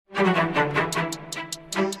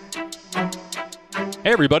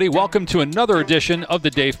Hey everybody, welcome to another edition of the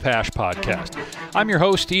Dave Pasch Podcast. I'm your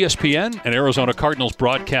host, ESPN and Arizona Cardinals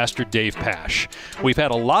broadcaster Dave Pasch. We've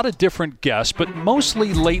had a lot of different guests, but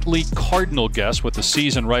mostly lately Cardinal guests with the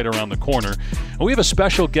season right around the corner. And we have a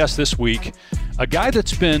special guest this week, a guy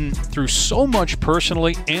that's been through so much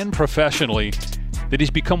personally and professionally that he's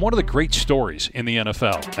become one of the great stories in the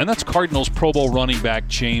NFL, and that's Cardinals Pro Bowl running back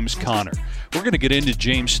James Conner. We're going to get into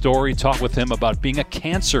James' story, talk with him about being a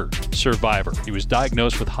cancer survivor. He was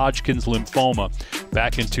diagnosed with Hodgkin's lymphoma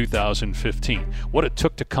back in 2015. What it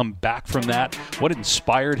took to come back from that, what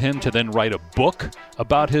inspired him to then write a book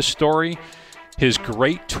about his story, his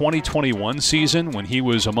great 2021 season when he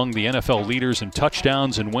was among the NFL leaders in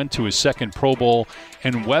touchdowns and went to his second Pro Bowl,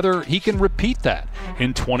 and whether he can repeat that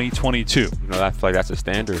in 2022. I feel like that's a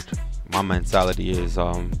standard. My mentality is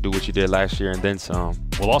do what you did last year and then some.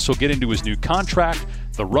 We'll also get into his new contract,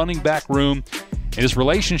 the running back room, and his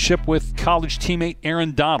relationship with college teammate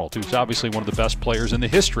Aaron Donald, who's obviously one of the best players in the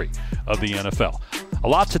history of the NFL. A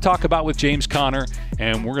lot to talk about with James Conner,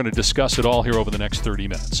 and we're going to discuss it all here over the next 30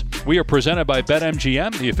 minutes. We are presented by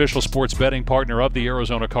BetMGM, the official sports betting partner of the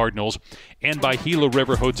Arizona Cardinals, and by Gila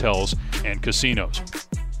River Hotels and Casinos.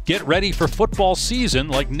 Get ready for football season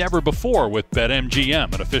like never before with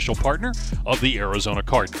BetMGM, an official partner of the Arizona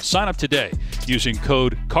Cardinals. Sign up today using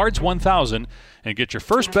code CARDS1000 and get your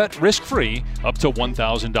first bet risk-free up to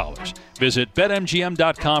 $1,000. Visit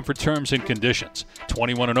BetMGM.com for terms and conditions.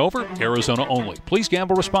 21 and over, Arizona only. Please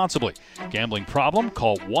gamble responsibly. Gambling problem?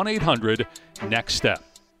 Call 1-800-NEXT-STEP.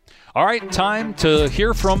 All right, time to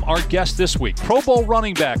hear from our guest this week, Pro Bowl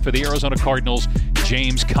running back for the Arizona Cardinals,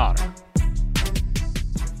 James Conner.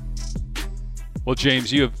 Well,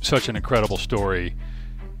 James, you have such an incredible story,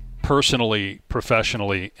 personally,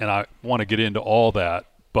 professionally, and I want to get into all that,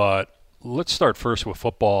 but let's start first with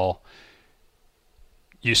football.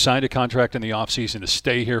 You signed a contract in the offseason to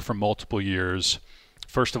stay here for multiple years.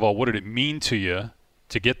 First of all, what did it mean to you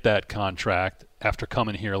to get that contract after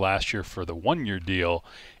coming here last year for the one-year deal,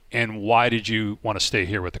 and why did you want to stay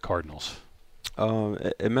here with the Cardinals?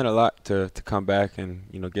 It meant a lot to come back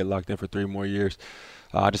and get locked in for 3 more years.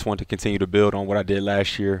 I just wanted to continue to build on what I did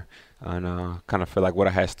last year and kind of feel like what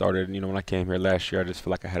I had started. When I came here last year, I just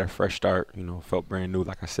feel like I had a fresh start, felt brand new,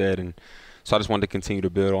 like I said. And so I just wanted to continue to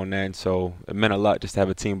build on that. And so it meant a lot just to have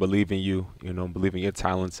a team believe in you, believe in your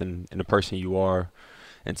talents and the person you are.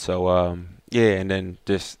 And so, and then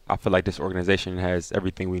just I feel like this organization has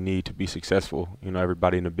everything we need to be successful.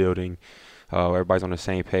 Everybody in the building, everybody's on the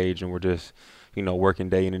same page, and we're just working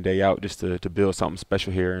day in and day out just to build something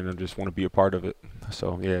special here, and I just want to be a part of it.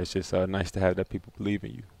 So, it's just nice to have that people believe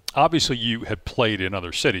in you. Obviously, you had played in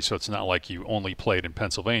other cities, so it's not like you only played in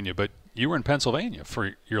Pennsylvania, but you were in Pennsylvania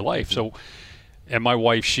for your life. Mm-hmm. So, and my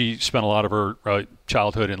wife, she spent a lot of her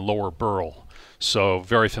childhood in Lower Burrell, so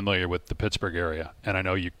very familiar with the Pittsburgh area. And I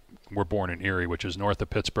know you were born in Erie, which is north of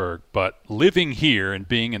Pittsburgh, but living here and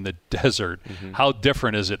being in the desert, mm-hmm. How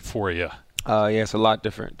different is it for you? It's a lot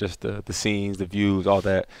different. Just the scenes, the views, all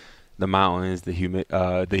that, the mountains, the heat,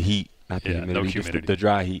 not the humidity, no just humidity. The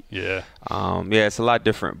dry heat. Yeah. It's a lot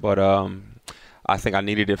different, but I think I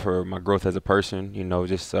needed it for my growth as a person.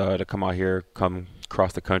 Just to come out here, come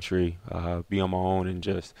across the country, be on my own, and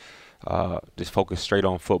just focus straight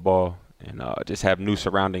on football and just have new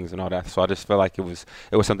surroundings and all that. So I just felt like it was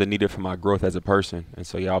something needed for my growth as a person. And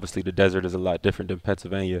so obviously the desert is a lot different than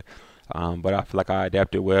Pennsylvania. But I feel like I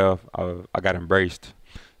adapted well. I got embraced,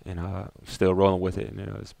 and still rolling with it. And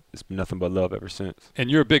it's been nothing but love ever since.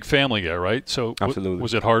 And you're a big family guy, right? So absolutely.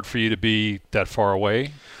 Was it hard for you to be that far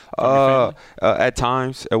away? At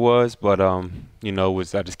times it was, but I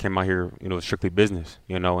just came out here. It was strictly business,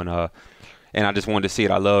 and I just wanted to see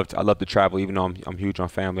it. I love to travel, even though I'm huge on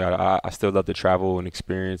family. I still love to travel and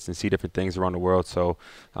experience and see different things around the world. So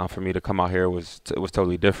for me to come out here was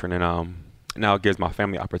totally different, and now it gives my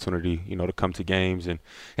family opportunity, to come to games and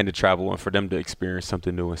to travel, and for them to experience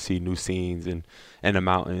something new and see new scenes and the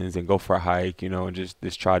mountains and go for a hike, and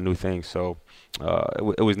just try new things. So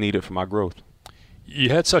it was needed for my growth. You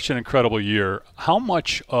had such an incredible year. How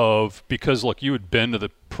much because look, you had been to the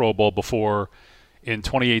Pro Bowl before. In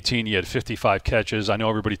 2018, you had 55 catches. I know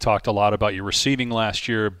everybody talked a lot about your receiving last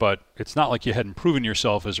year, but it's not like you hadn't proven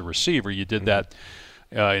yourself as a receiver. You did that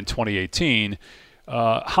in 2018.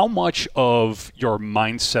 How much of your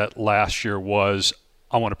mindset last year was,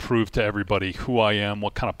 I want to prove to everybody who I am,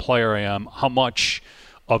 what kind of player I am? How much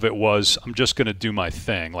of it was, I'm just going to do my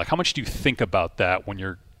thing? Like, how much do you think about that when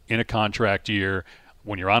you're in a contract year,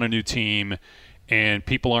 when you're on a new team, and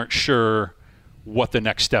people aren't sure what the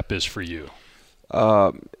next step is for you?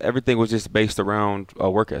 Everything was just based around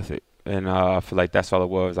work ethic. and I feel like that's all it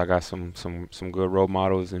was. I got some good role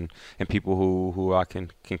models and people who I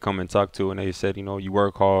can come and talk to, and they said, you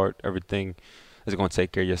work hard, everything is going to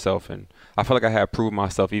take care of yourself. And I feel like I had proved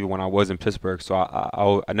myself even when I was in Pittsburgh, so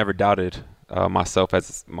I never doubted myself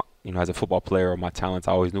as as a football player or my talents.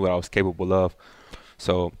 I always knew what I was capable of.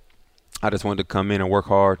 So I just wanted to come in and work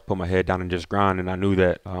hard, put my head down and just grind. And I knew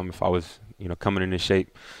that if I was, coming in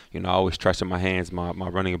shape, I always trusted my hands, my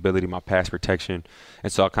running ability, my pass protection.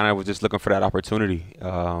 And so I kind of was just looking for that opportunity.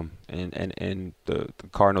 And the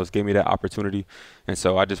Cardinals gave me that opportunity. And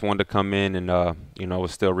so I just wanted to come in and,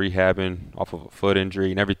 was still rehabbing off of a foot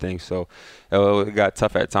injury and everything. So it got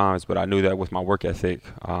tough at times, but I knew that with my work ethic,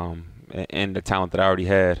 and the talent that I already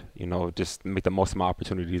had, just make the most of my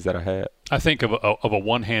opportunities that I had. I think of a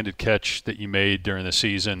one-handed catch that you made during the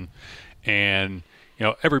season, and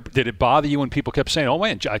did it bother you when people kept saying, "Oh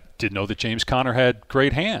man, I didn't know that James Conner had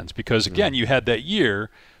great hands"? Because again, you had that year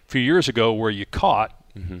a few years ago where you caught,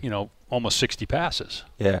 almost 60 passes.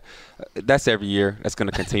 Yeah, that's every year. That's going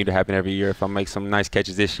to continue to happen every year. If I make some nice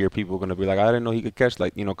catches this year, people are going to be like, I didn't know he could catch,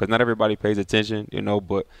 because not everybody pays attention,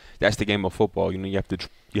 but that's the game of football. You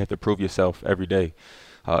have to prove yourself every day,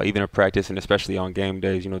 even in practice and especially on game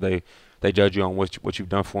days. They judge you on what you've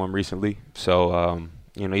done for them recently. So,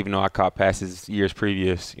 even though I caught passes years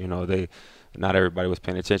previous, not everybody was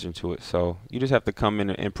paying attention to it. So you just have to come in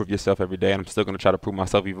and improve yourself every day. And I'm still going to try to prove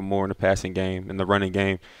myself even more in the passing game, in the running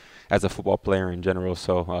game, as a football player in general.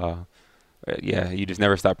 So, you just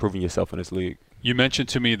never stop proving yourself in this league. You mentioned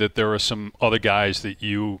to me that there were some other guys that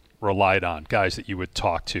you relied on, guys that you would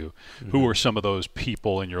talk to. Who were some of those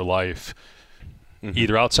people in your life,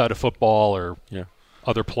 either outside of football or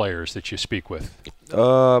other players that you speak with?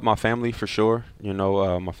 My family, for sure.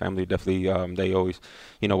 My family definitely, they always,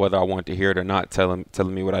 whether I want to hear it or not, telling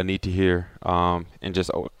me what I need to hear, and just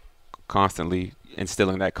constantly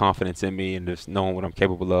instilling that confidence in me and just knowing what I'm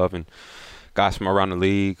capable of. And guys from around the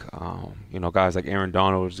league, guys like Aaron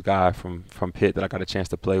Donald, a guy from Pitt that I got a chance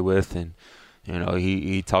to play with, and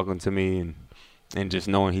he talking to me and just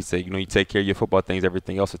knowing, he said, you take care of your football things,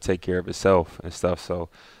 everything else will take care of itself and stuff. So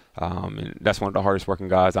and that's one of the hardest working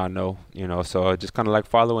guys I know, so just kind of like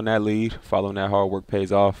following that lead, following that hard work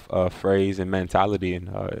pays off phrase and mentality, and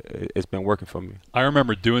it's been working for me. I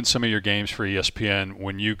remember doing some of your games for ESPN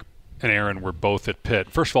when you and Aaron were both at Pitt.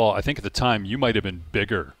 First of all, I think at the time you might have been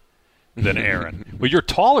bigger than Aaron. Well, you're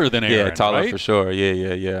taller than Aaron, yeah, taller, right? for sure.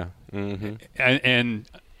 Yeah. Mm-hmm. And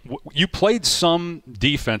you played some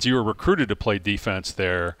defense. You were recruited to play defense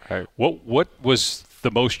there. Right. What was the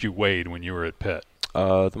most you weighed when you were at Pitt?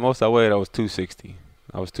 The most I weighed, I was 260.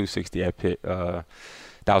 I was 260 at Pitt. That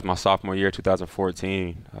was my sophomore year,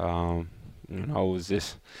 2014. I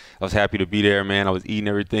was happy to be there, man. I was eating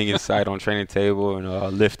everything in sight on training table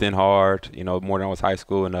and lifting hard, more than I was high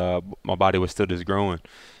school, and my body was still just growing,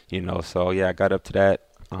 So yeah, I got up to that.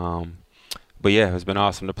 But yeah, it's been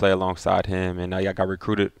awesome to play alongside him, and I got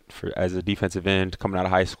recruited as a defensive end coming out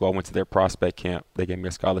of high school. I went to their prospect camp. They gave me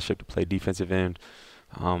a scholarship to play defensive end,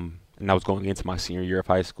 and I was going into my senior year of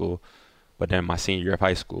high school. But then my senior year of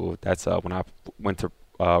high school, that's when I went to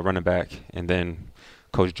running back, and then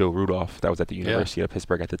Coach Joe Rudolph, that was at the University of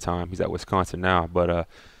Pittsburgh at the time. He's at Wisconsin now, but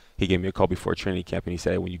he gave me a call before training camp, and he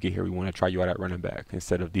said, when you get here, we want to try you out at running back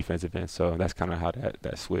instead of defensive end. So that's kind of how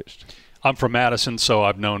that switched. I'm from Madison, so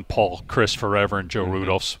I've known Paul Chryst forever and Joe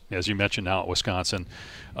Rudolph's, as you mentioned, now at Wisconsin.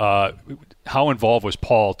 How involved was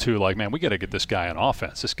Paul, too? Like, man, we got to get this guy on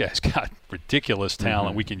offense. This guy's got ridiculous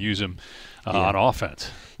talent. We can use him on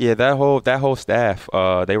offense. Yeah, that whole staff,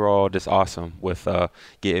 they were all just awesome with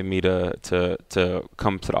getting me to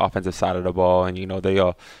come to the offensive side of the ball, and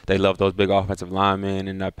they love those big offensive linemen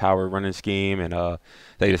and that power running scheme, and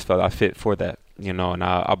they just felt I fit for that. And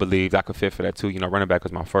I believed I could fit for that too. Running back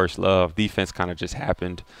was my first love. Defense kind of just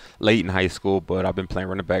happened late in high school, but I've been playing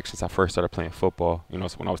running back since I first started playing football,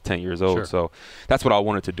 so when I was 10 years old. Sure. So that's what I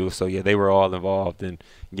wanted to do. So, yeah, they were all involved in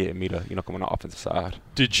getting me to, come on the offensive side.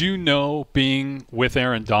 Did you know, being with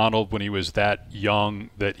Aaron Donald when he was that young,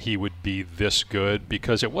 that he would be this good?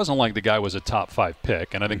 Because it wasn't like the guy was a top 5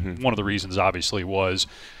 pick, and I think one of the reasons obviously was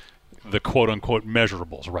the quote-unquote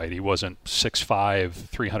measurables, right? He wasn't 6'5",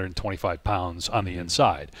 325 pounds on the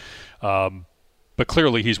inside. But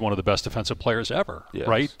clearly he's one of the best defensive players ever,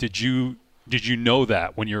 right? Did you know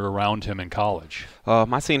that when you were around him in college?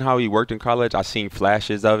 I seen how he worked in college. I seen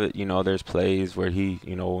flashes of it. There's plays where he, I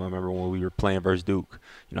remember when we were playing versus Duke,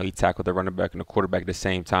 he tackled the running back and the quarterback at the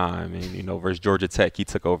same time. And, versus Georgia Tech, he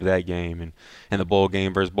took over that game. And the bowl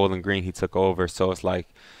game versus Bowling Green, he took over. So it's like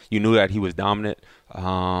you knew that he was dominant,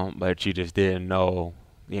 but you just didn't know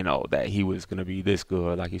that he was going to be this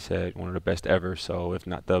good. Like you said, one of the best ever, so if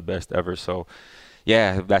not the best ever. So,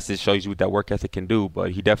 yeah, that just shows you what that work ethic can do,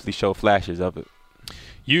 but he definitely showed flashes of it.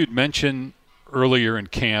 You'd mentioned earlier in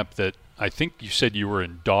camp that I think you said you were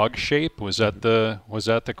in dog shape. Was that the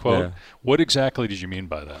quote? Yeah. What exactly did you mean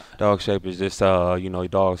by that? Dog shape is just,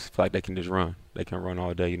 dogs feel like they can just run. They can run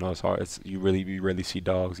all day. It's hard. You really see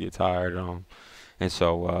dogs get tired. And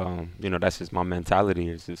so, that's just my mentality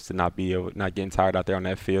is just to not getting tired out there on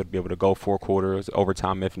that field, be able to go 4 quarters,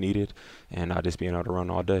 overtime if needed, and just being able to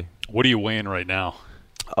run all day. What are you weighing right now?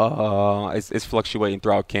 It's fluctuating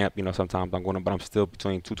throughout camp. Sometimes I'm going, but I'm still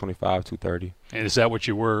between 225, 230. And is that what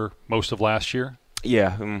you were most of last year?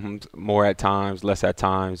 Yeah, more at times, less at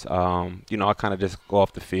times. I kind of just go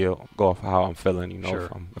off the field, go off how I'm feeling. Sure.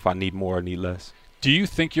 If I need more or need less. Do you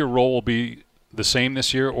think your role will be the same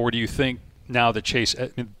this year, or do you think now that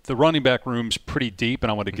the running back room's pretty deep,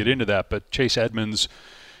 and I want to get into that, but Chase Edmonds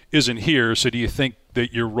isn't here, so do you think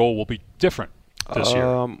that your role will be different this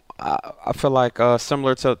year? I feel like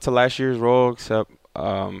similar to last year's role, except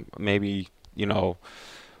maybe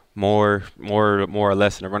more or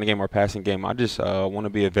less in the running game or passing game. I just want to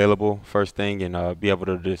be available first thing and be able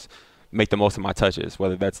to just make the most of my touches,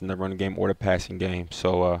 whether that's in the running game or the passing game.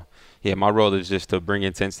 So my role is just to bring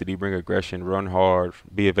intensity, bring aggression, run hard,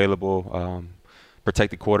 be available,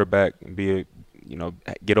 protect the quarterback, and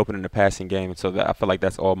get open in the passing game. And so I feel like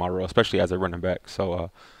that's all my role, especially as a running back.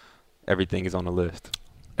 So everything is on the list.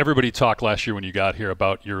 Everybody talked last year when you got here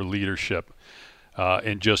about your leadership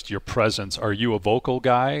and just your presence. Are you a vocal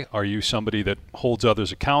guy? Are you somebody that holds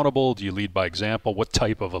others accountable? Do you lead by example? What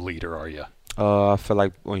type of a leader are you? I feel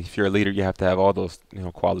like if you're a leader, you have to have all those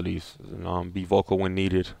qualities. Be vocal when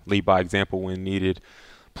needed, lead by example when needed,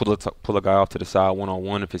 pull a guy off to the side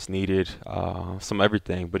one-on-one if it's needed, some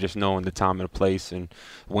everything, but just knowing the time and the place and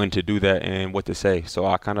when to do that and what to say. So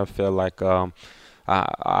I kind of feel like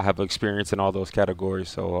I have experience in all those categories,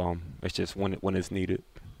 so it's just when it's needed.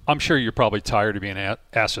 I'm sure you're probably tired of being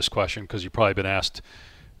asked this question because you've probably been asked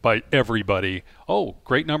by everybody, oh,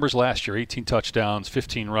 great numbers last year, 18 touchdowns,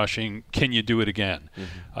 15 rushing. Can you do it again?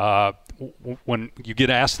 Mm-hmm. When you get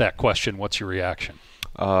asked that question, what's your reaction?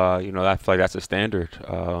 I feel like that's a standard.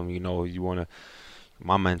 You want to –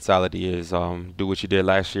 my mentality is do what you did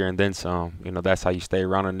last year and then some. That's how you stay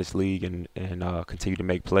around in this league and continue to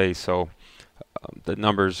make plays. So the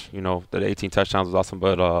numbers, the 18 touchdowns was awesome,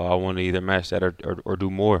 but I want to either match that or do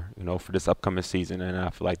more, for this upcoming season. And I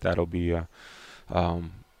feel like that'll be a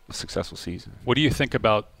successful season. What do you think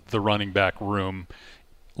about the running back room?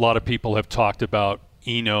 A lot of people have talked about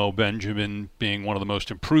Eno Benjamin being one of the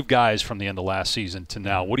most improved guys from the end of last season to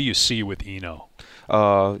now. What do you see with Eno?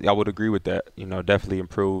 I would agree with that. Definitely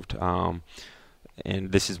improved.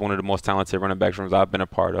 And this is one of the most talented running back rooms I've been a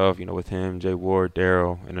part of, with him, Jay Ward,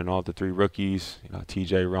 Darryl, and then all the 3 rookies,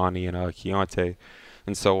 TJ, Ronnie, and Keontae.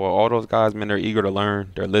 And so all those guys, man, they're eager to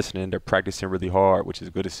learn. They're listening. They're practicing really hard, which is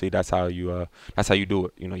good to see. That's how you do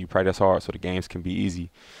it. You practice hard so the games can be easy.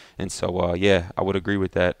 And so, I would agree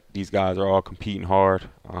with that. These guys are all competing hard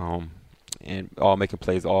and all making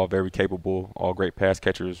plays, all very capable, all great pass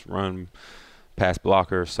catchers, run, pass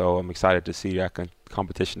blockers. So I'm excited to see that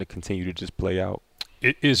competition to continue to just play out.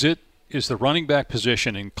 Is the running back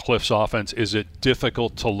position in Cliff's offense, is it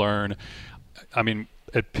difficult to learn? I mean,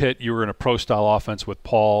 at Pitt, you were in a pro-style offense with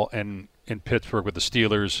Paul, and in Pittsburgh with the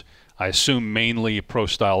Steelers, I assume mainly a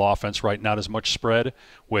pro-style offense, right? Not as much spread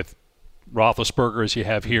with Roethlisberger as you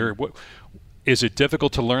have here. Is it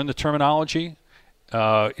difficult to learn the terminology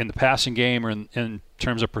in the passing game or in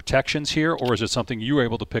terms of protections here, or is it something you were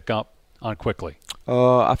able to pick up on quickly?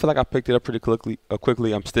 I feel like I picked it up pretty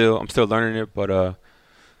quickly. I'm still learning it, but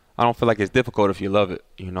I don't feel like it's difficult if you love it,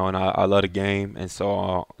 and I love the game, and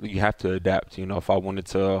so you have to adapt. If I wanted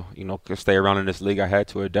to, stay around in this league, I had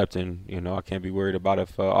to adapt, and I can't be worried about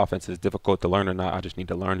if offense is difficult to learn or not. I just need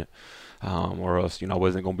to learn it, or else I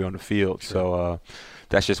wasn't going to be on the field. Sure. So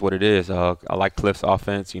that's just what it is. I like Cliff's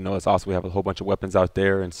offense. It's also we have a whole bunch of weapons out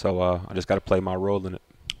there, and so I just got to play my role in it.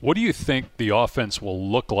 What do you think the offense will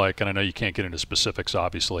look like? And I know you can't get into specifics,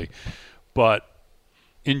 obviously, but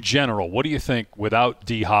in general, what do you think without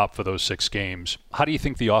D-Hop for those 6 games? How do you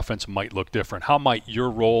think the offense might look different? How might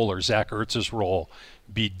your role or Zach Ertz's role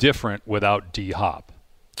be different without D-Hop?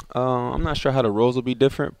 I'm not sure how the roles will be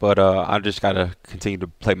different, but I just got to continue to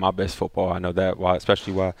play my best football. I know that,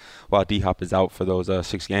 especially while D-Hop is out for those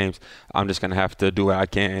 6 games, I'm just going to have to do what I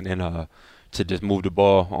can and to just move the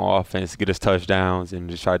ball on offense, get us touchdowns, and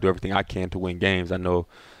just try to do everything I can to win games. I know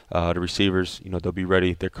The receivers, they'll be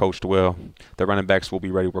ready. They're coached well. The running backs will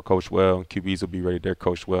be ready. We're coached well. And QBs will be ready. They're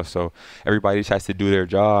coached well. So everybody just has to do their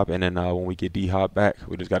job. And then when we get D-Hop back,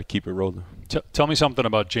 we just got to keep it rolling. Tell me something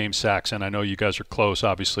about James Saxon. I know you guys are close.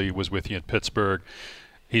 Obviously, he was with you in Pittsburgh.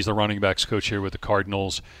 He's the running backs coach here with the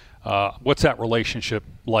Cardinals. What's that relationship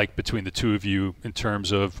like between the two of you in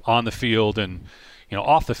terms of on the field and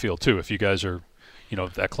off the field too? If you guys are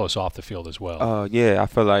that close off the field as well. Yeah, I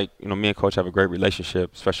feel like me and Coach have a great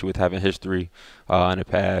relationship, especially with having history in the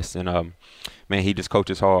past. And man, he just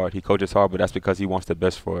coaches hard. He coaches hard, but that's because he wants the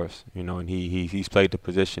best for us. And he's played the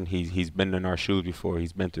position. He's been in our shoes before.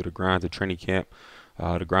 He's been through the grinds of training camp,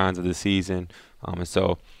 the grinds of the season, and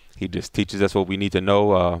so he just teaches us what we need to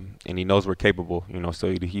know, and he knows we're capable.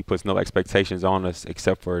 So he puts no expectations on us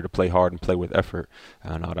except for to play hard and play with effort.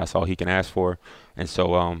 That's all he can ask for, and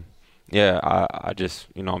so. Yeah, I just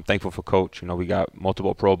I'm thankful for Coach. We got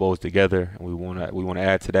multiple Pro Bowls together, and we want to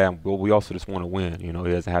add to that. But we also just want to win. He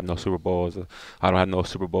doesn't have no Super Bowls. I don't have no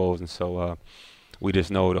Super Bowls, and so we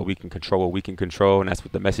just know that we can control what we can control, and that's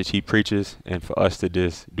what the message he preaches. And for us to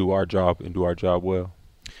just do our job and do our job well.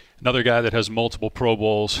 Another guy that has multiple Pro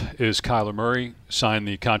Bowls is Kyler Murray. Signed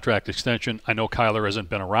the contract extension. I know Kyler hasn't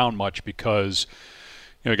been around much because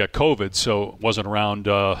he got COVID, so wasn't around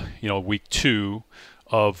week 2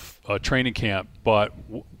 of training camp, but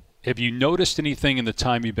have you noticed anything in the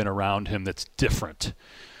time you've been around him that's different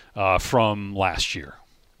from last year?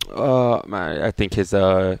 I think his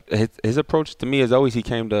approach to me is always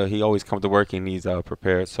he always comes to work and he's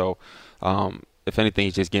prepared. So if anything,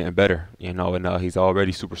 he's just getting better, and he's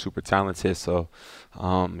already super talented. So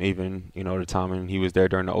even the time when he was there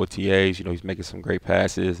during the OTAs, he's making some great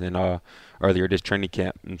passes, and earlier this training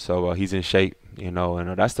camp, and so he's in shape, and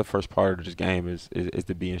that's the first part of this game is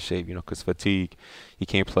to be in shape, because fatigue, you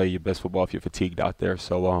can't play your best football if you're fatigued out there.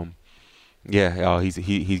 So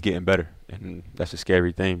he's getting better, and that's a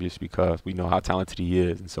scary thing just because we know how talented he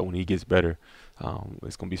is, and so when he gets better,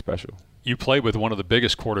 it's going to be special. You play with one of the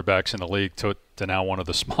biggest quarterbacks in the league to now one of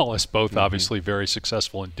the smallest, both obviously very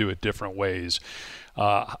successful and do it different ways.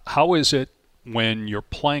 How is it when you're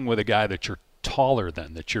playing with a guy that you're taller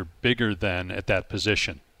than, that you're bigger than at that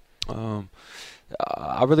position?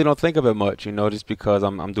 I really don't think of it much, just because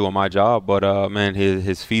I'm doing my job. But man,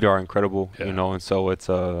 his feet are incredible, and so it's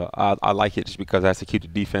I like it just because it has to keep the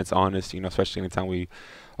defense honest, especially anytime we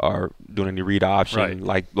are doing any read option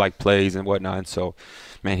like plays and whatnot. And so,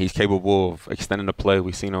 man, he's capable of extending the play.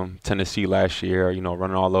 We seen him Tennessee last year,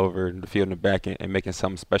 running all over the field in the back and making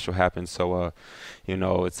something special happen. So,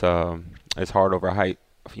 it's hard over height,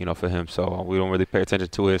 for him. So we don't really pay attention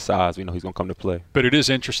to his size. We know he's going to come to play. But it is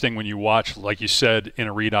interesting when you watch, like you said, in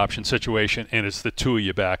a read option situation, and it's the two of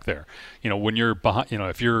you back there. When you're behind,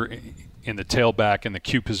 if you're in the tailback in the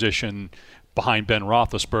Q position behind Ben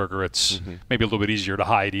Roethlisberger, it's maybe a little bit easier to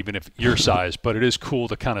hide even if your size, but it is cool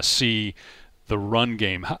to kind of see the run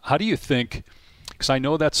game. How do you think, because I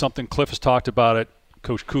know that's something Cliff has talked about it,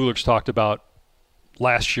 Coach Cooler's talked about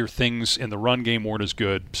last year, things in the run game weren't as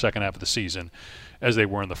good second half of the season as they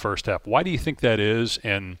were in the first half. Why do you think that is,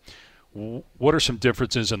 and what are some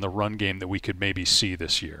differences in the run game that we could maybe see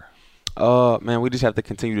this year? Man, we just have to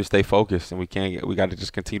continue to stay focused, and we got to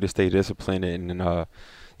just continue to stay disciplined, and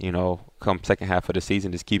come second half of the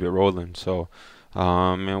season, just keep it rolling. So,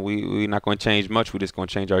 and we're not going to change much. We're just going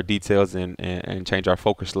to change our details and change our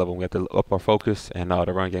focus level. We have to up our focus, and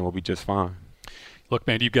the run game will be just fine. Look,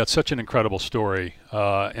 man, you've got such an incredible story,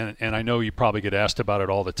 and I know you probably get asked about it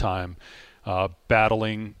all the time.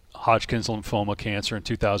 Battling Hodgkin's lymphoma cancer in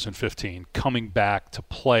 2015, coming back to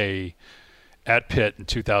play at Pitt in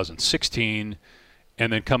 2016,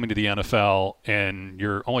 and then coming to the NFL, and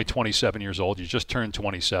you're only 27 years old. You just turned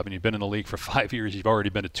 27. You've been in the league for 5 years. You've already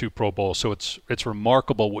been to 2 Pro Bowls, so it's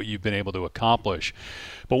remarkable what you've been able to accomplish.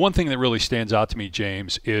 But one thing that really stands out to me,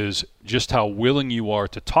 James, is just how willing you are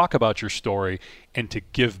to talk about your story and to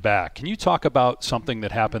give back. Can you talk about something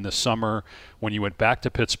that happened this summer when you went back to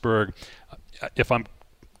Pittsburgh? If I'm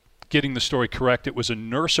getting the story correct, it was a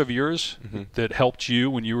nurse of yours that helped you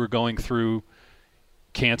when you were going through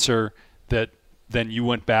cancer that then you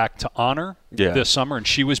went back to honor this summer, and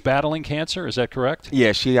she was battling cancer. Is that correct?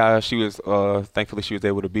 Yeah, she was thankfully she was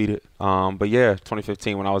able to beat it. But yeah,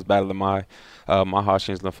 2015 when I was battling my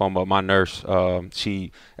Hodgkin's lymphoma, my nurse,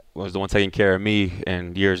 she was the one taking care of me,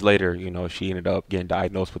 and years later, she ended up getting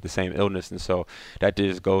diagnosed with the same illness, and so that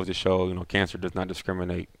just goes to show, cancer does not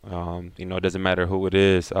discriminate. It doesn't matter who it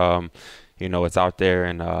is. It's out there,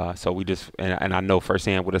 and so we just and I know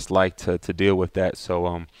firsthand what it's like to deal with that.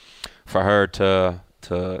 So for her to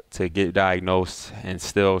get diagnosed and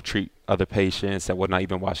still treat other patients and whatnot,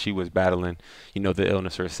 even while she was battling, the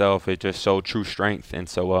illness herself. It just showed true strength. And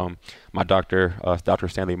so my doctor, Dr.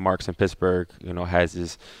 Stanley Marks in Pittsburgh, has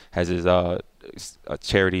his a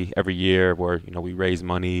charity every year where we raise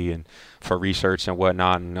money and for research and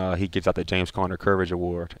whatnot, and he gives out the James Conner Courage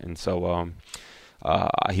Award. And so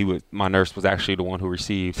my nurse was actually the one who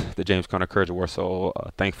received the James Conner Courage Award. So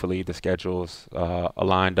thankfully the schedules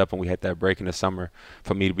aligned up, and we had that break in the summer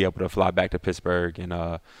for me to be able to fly back to Pittsburgh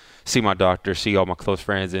and see my doctor, see all my close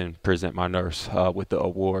friends, and present my nurse with the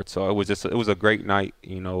award. So it was a great night.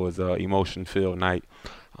 It was an emotion-filled night.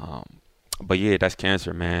 But yeah, that's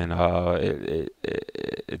cancer, man.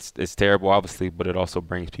 It's terrible, obviously, but it also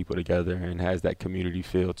brings people together and has that community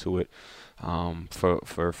feel to it,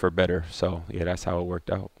 for better. So yeah, that's how it worked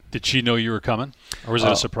out. Did she know you were coming, or was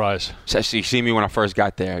it a surprise? She seen me when I first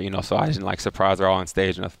got there, so I didn't surprise her all on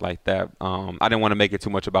stage or nothing like that. I didn't want to make it too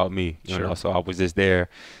much about me, Sure. So I was just there,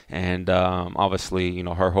 and obviously,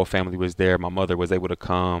 her whole family was there. My mother was able to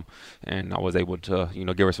come, and I was able to,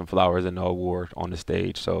 give her some flowers and the award on the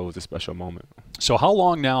stage. So it was a special moment. So how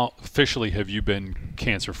long now officially have you been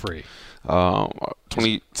cancer-free?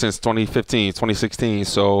 Since 2015, 2016.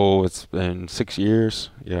 So it's been 6 years.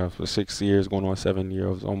 Yeah, for 6 years, going on 7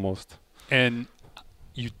 years almost. And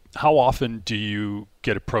how often do you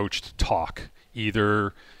get approached to talk,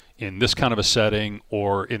 either in this kind of a setting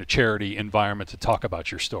or in a charity environment, to talk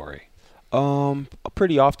about your story?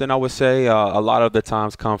 Pretty often, I would say. A lot of the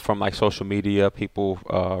times come from social media, people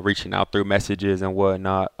reaching out through messages and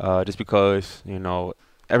whatnot, just because,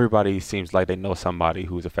 everybody seems like they know somebody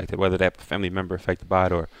who's affected, whether that family member affected by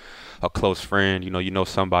it or a close friend. You know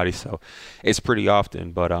somebody, so it's pretty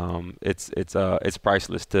often. But it's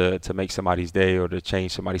priceless to make somebody's day or to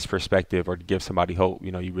change somebody's perspective or to give somebody hope.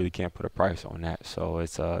 You really can't put a price on that. So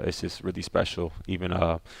it's just really special, even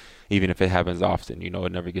if it happens often. It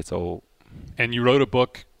never gets old. And you wrote a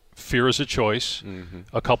book, Fear is a Choice, Mm-hmm.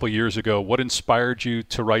 a couple years ago. What inspired you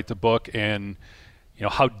to write the book, and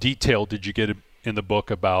how detailed did you get in the book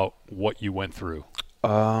about what you went through?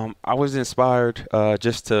 I was inspired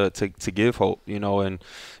just to give hope, and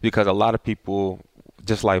because a lot of people,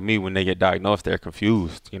 just like me, when they get diagnosed, they're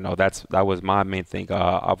confused. That was my main thing.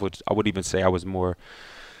 I would even say I was more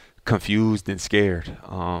confused than scared.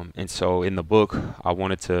 And so in the book, I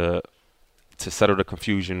wanted to settle the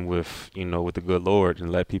confusion with the good Lord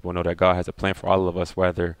and let people know that God has a plan for all of us.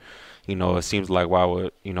 Whether it seems like why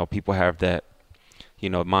would people have that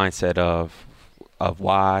mindset of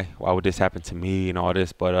why would this happen to me and all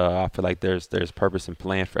this, but I feel like there's purpose and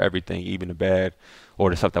plan for everything, even the bad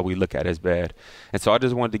or the stuff that we look at as bad. And so I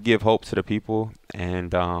just wanted to give hope to the people,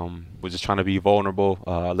 and was just trying to be vulnerable,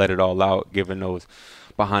 let it all out, giving those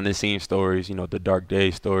behind the scenes stories, the dark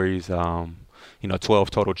day stories,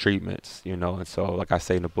 12 total treatments, and so like I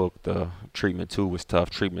say in the book, the treatment 2 was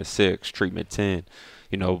tough, treatment 6, treatment 10.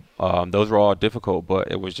 Those were all difficult,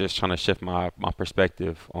 but it was just trying to shift my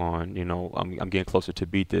perspective on, I'm getting closer to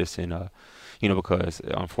beat this, and because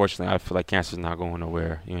unfortunately I feel like cancer is not going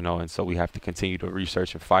nowhere, and so we have to continue to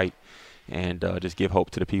research and fight and just give hope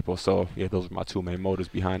to the people. So yeah, those are my 2 main motives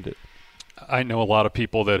behind it. I know a lot of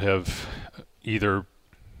people that have either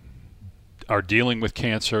are dealing with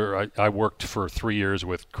cancer. I worked for 3 years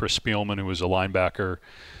with Chris Spielman, who was a linebacker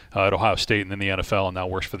at Ohio State and then the NFL, and now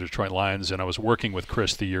works for the Detroit Lions. And I was working with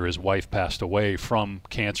Chris the year his wife passed away from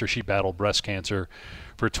cancer. She battled breast cancer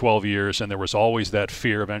for 12 years, and there was always that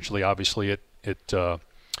fear. Eventually, obviously, it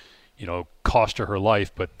cost her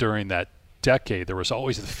life. But during that decade, there was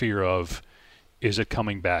always the fear of, is it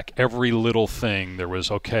coming back? Every little thing, there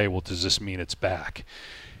was, okay, well, does this mean it's back?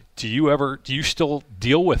 Do you still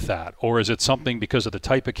deal with that? Or is it something, because of the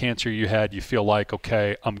type of cancer you had, you feel like,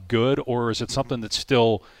 okay, I'm good? Or is it something that's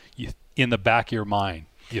still in the back of your mind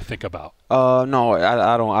you think about? No,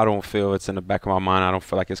 I don't feel it's in the back of my mind. I don't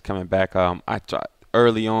feel like it's coming back. I try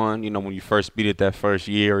early on, when you first beat it that first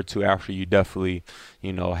year or two after, you definitely,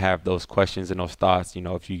 have those questions and those thoughts.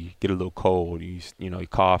 If you get a little cold, you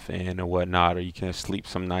coughing or whatnot, or you can't sleep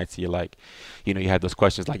some nights, you're like, you have those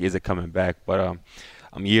questions like, is it coming back? But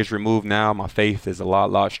I'm years removed now. My faith is a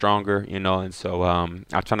lot stronger, and so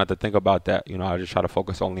I try not to think about that. I just try to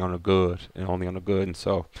focus only on the good and only on the good. And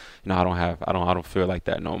so, I don't feel like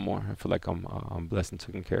that no more. I feel like I'm blessed and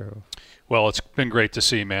taken care of. Well, it's been great to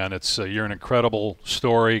see, man. It's you're an incredible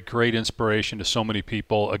story, great inspiration to so many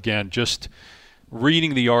people. Again, just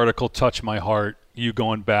reading the article touched my heart. You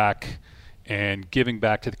going back and giving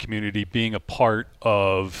back to the community, being a part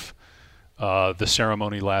of the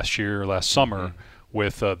ceremony last summer. Mm-hmm.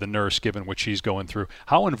 with the nurse, given what she's going through.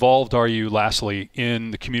 How involved are you, lastly,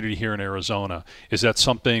 in the community here in Arizona? Is that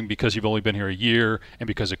something, because you've only been here a year and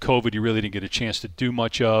because of COVID, you really didn't get a chance to do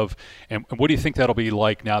much of? And what do you think that'll be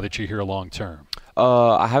like now that you're here long term?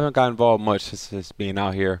 I haven't got involved much since being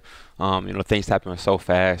out here. Things happen so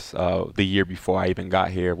fast. The year before I even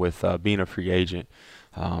got here, with being a free agent,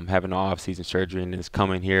 having an off-season surgery, and just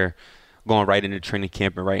coming here, going right into training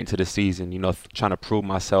camp and right into the season, trying to prove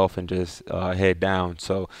myself and just head down.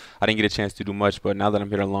 So I didn't get a chance to do much, but now that I'm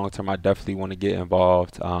here long term, I definitely want to get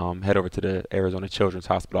involved. Head over to the Arizona Children's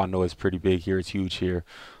Hospital. I know it's pretty big here. It's huge here.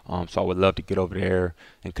 So I would love to get over there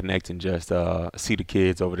and connect and just see the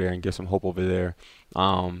kids over there and get some hope over there.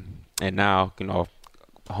 And now,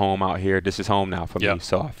 home out here, this is home now for me.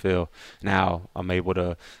 So I feel now I'm able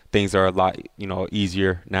to, things are a lot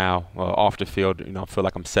easier now off the field. I feel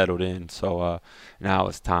like I'm settled in. So now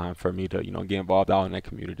it's time for me to get involved out in that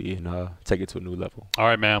community and take it to a new level. All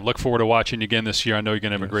right, man, look forward to watching you again this year. I know you're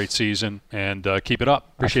gonna have a great season, and keep it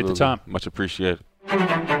up. Appreciate the time. Much appreciated.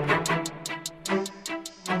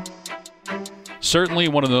 Certainly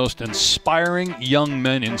one of the most inspiring young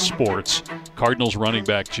men in sports, Cardinals running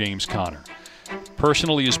back James Conner.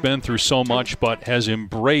 Personally has been through so much, but has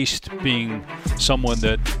embraced being someone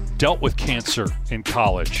that dealt with cancer in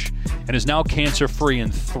college and is now cancer-free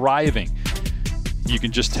and thriving. You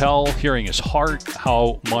can just tell, hearing his heart,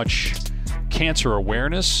 how much cancer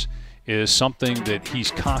awareness is something that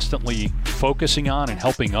he's constantly focusing on and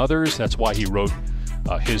helping others. That's why he wrote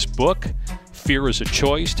his book, Fear is a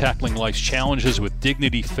Choice, Tackling Life's Challenges with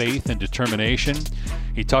Dignity, Faith, and Determination.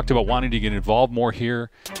 He talked about wanting to get involved more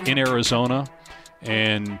here in Arizona,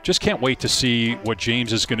 and just can't wait to see what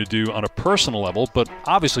James is going to do on a personal level, but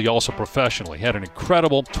obviously also professionally. Had an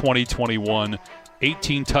incredible 2021,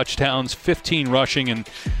 18 touchdowns, 15 rushing, and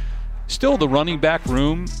still the running back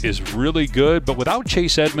room is really good. But without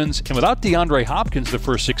Chase Edmonds and without DeAndre Hopkins the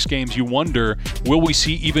first 6 games, you wonder, will we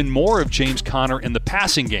see even more of James Conner in the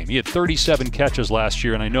passing game? He had 37 catches last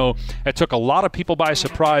year, and I know it took a lot of people by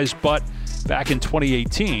surprise, but back in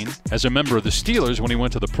 2018, as a member of the Steelers, when he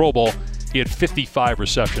went to the Pro Bowl, he had 55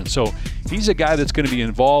 receptions. So he's a guy that's going to be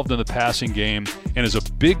involved in the passing game and is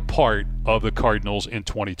a big part of the Cardinals in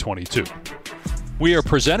 2022. We are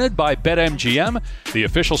presented by BetMGM, the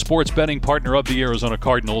official sports betting partner of the Arizona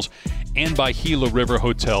Cardinals, and by Gila River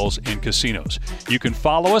Hotels and Casinos. You can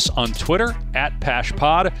follow us on Twitter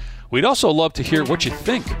 @PashPod. We'd also love to hear what you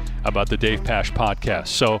think about the Dave Pasch podcast.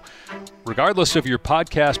 So regardless of your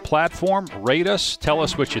podcast platform, rate us, tell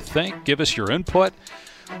us what you think, give us your input.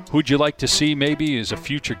 Who'd you like to see maybe as a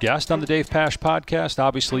future guest on the Dave Pasch podcast?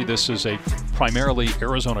 Obviously, this is a primarily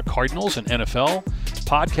Arizona Cardinals and NFL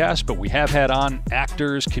podcast, but we have had on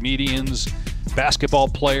actors, comedians, basketball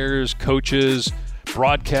players, coaches,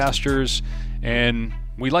 broadcasters, and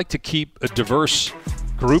we like to keep a diverse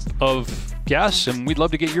group of guests, and we'd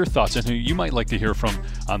love to get your thoughts on who you might like to hear from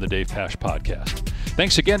on the Dave Pasch podcast.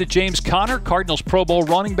 Thanks again to James Conner, Cardinals Pro Bowl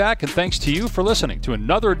running back, and thanks to you for listening to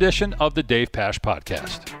another edition of the Dave Pasch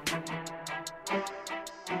podcast.